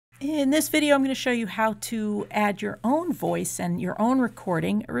In this video, I'm going to show you how to add your own voice and your own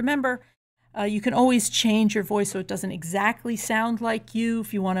recording. Remember, you can always change your voice so it doesn't exactly sound like you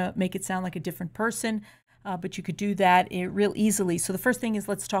if you want to make it sound like a different person, but you could do that real easily. So the first thing is,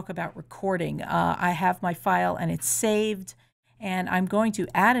 let's talk about recording. I have my file and it's saved, and I'm going to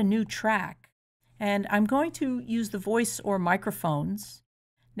add a new track, and I'm going to use the voice or microphones.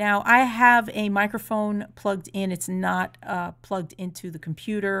 Now, I have a microphone plugged in. It's not plugged into the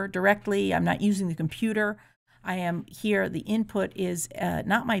computer directly. I'm not using the computer. I am here. The input is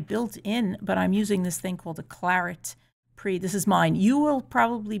not my built-in, but I'm using this thing called a Claret Pre. This is mine. You will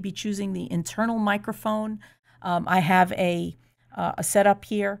probably be choosing the internal microphone. I have a setup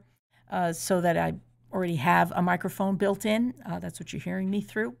here so that I already have a microphone built in. That's what you're hearing me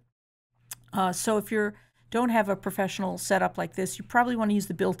through. So if you don't have a professional setup like this, you probably want to use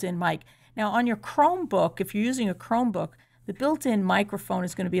the built-in mic. Now on your Chromebook, if you're using a Chromebook, the built-in microphone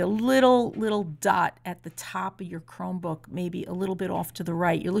is going to be a little dot at the top of your Chromebook, maybe a little bit off to the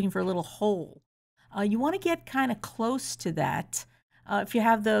right. You're looking for a little hole. You want to get kind of close to that. If you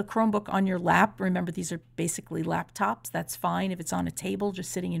have the Chromebook on your lap, remember these are basically laptops, that's fine. If it's on a table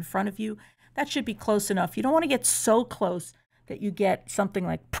just sitting in front of you, that should be close enough. You don't want to get so close that you get something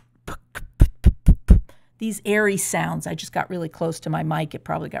like these airy sounds. I just got really close to my mic. It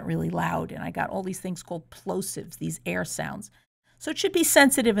probably got really loud, and I got all these things called plosives, these air sounds. So it should be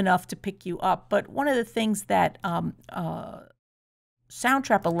sensitive enough to pick you up. But one of the things that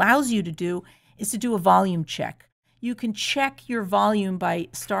Soundtrap allows you to do is to do a volume check. You can check your volume by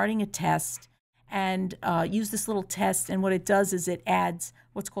starting a test and use this little test, and what it does is it adds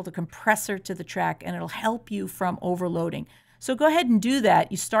what's called a compressor to the track, and it'll help you from overloading. So go ahead and do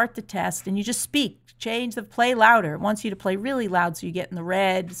that. You start the test and you just speak. Change the play louder. It wants you to play really loud so you get in the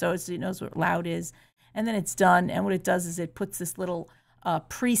red, so it knows what loud is. And then it's done. And what it does is it puts this little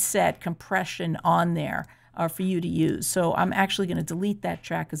preset compression on there for you to use. So I'm actually going to delete that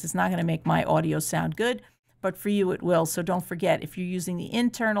track because it's not going to make my audio sound good, but for you it will. So don't forget, if you're using the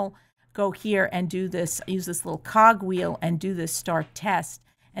internal, go here and do this. Use this little cog wheel and do this start test,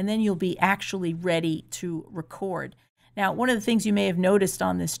 and then you'll be actually ready to record. Now, one of the things you may have noticed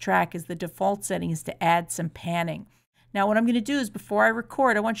on this track is the default setting is to add some panning. Now, what I'm going to do is before I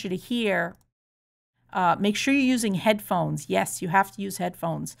record, I want you to hear, make sure you're using headphones. Yes, you have to use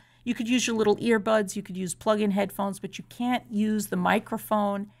headphones. You could use your little earbuds, you could use plug-in headphones, but you can't use the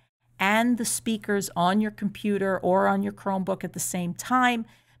microphone and the speakers on your computer or on your Chromebook at the same time,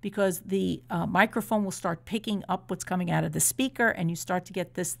 because the microphone will start picking up what's coming out of the speaker, and you start to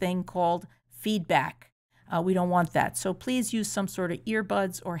get this thing called feedback. We don't want that. So please use some sort of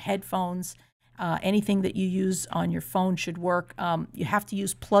earbuds or headphones. Anything that you use on your phone should work. You have to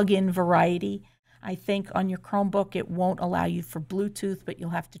use plug-in variety. I think on your Chromebook it won't allow you for Bluetooth, but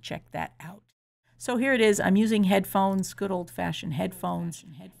you'll have to check that out. So here it is. I'm using headphones, good old-fashioned headphones.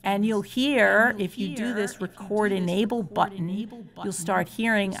 And you'll hear, if you do this record enable button, you'll start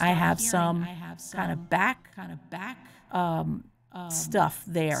hearing I have some kind of back stuff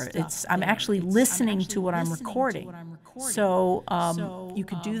there. I'm actually listening to what I'm recording. So you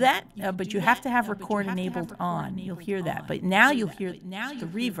could do that, but you have to have record enabled on. You'll hear that. But now you'll hear the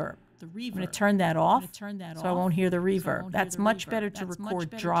reverb. I'm going to turn that off so I won't hear the reverb. That's much better to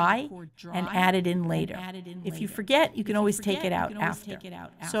record dry and add it in later. If you forget, you can always take it out after.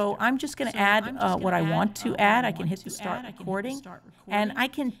 So I'm just going to add what I want to add. I can hit the start recording, and I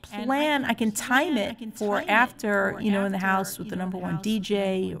can plan, I can time it for after, in the house with the #1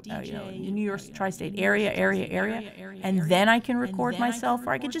 DJ, New York tri-state area, and then I can record myself,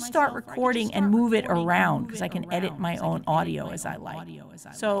 or I can just start recording and move it around because I can edit my own audio as I like.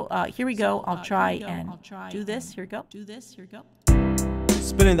 So here we go. I'll try and do this. Here we go.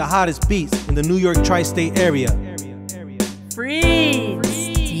 Spinning the hottest beats in the New York tri-state area. Freeze!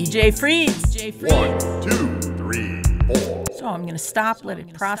 DJ Freeze! 1, 2, 3, 4. So I'm going to stop, let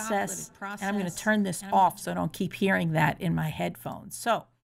it process, and I'm going to turn this off so I don't keep hearing that in my headphones. So